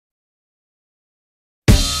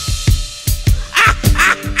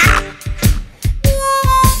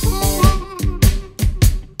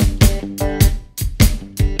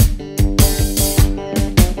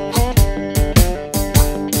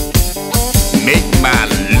make my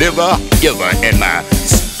liver giver and my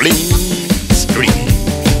spleen scream.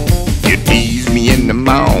 You tease me in the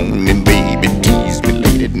morning, baby, tease me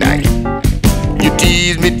late at night. You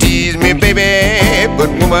tease me, baby, but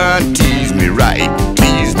woman, tease me right,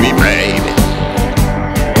 tease me, baby.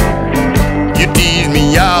 You tease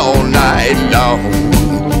me all night long.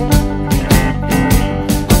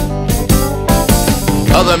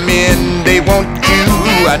 Other men, they want you,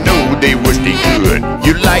 I know they wish they could.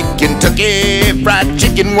 You like Kentucky Fried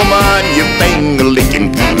Chicken, woman, you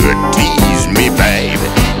finger-licking good. Tease me, baby.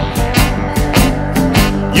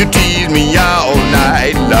 You tease me all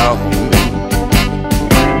night long.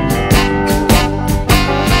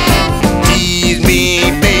 Tease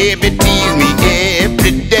me, baby, tease me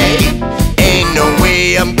every day. Ain't no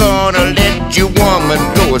way I'm gonna let you, woman,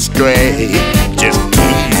 go astray. Just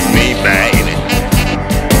tease me, baby.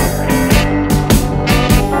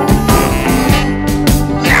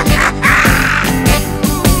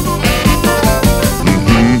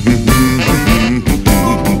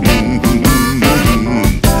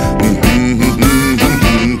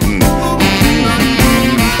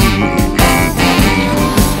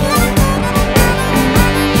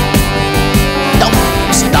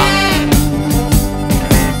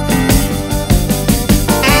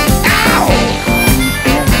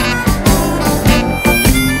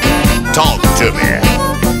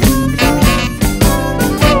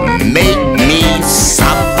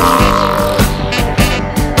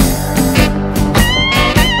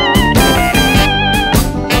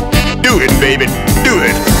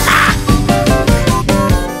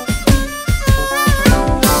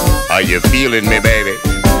 You feeling me, baby?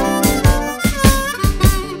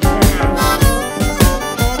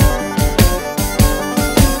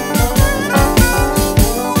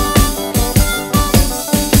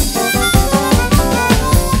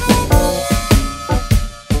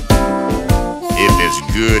 If it's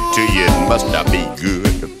good to you, it must not be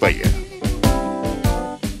good for you.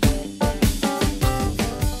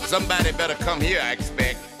 Somebody better come here, I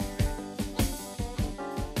expect.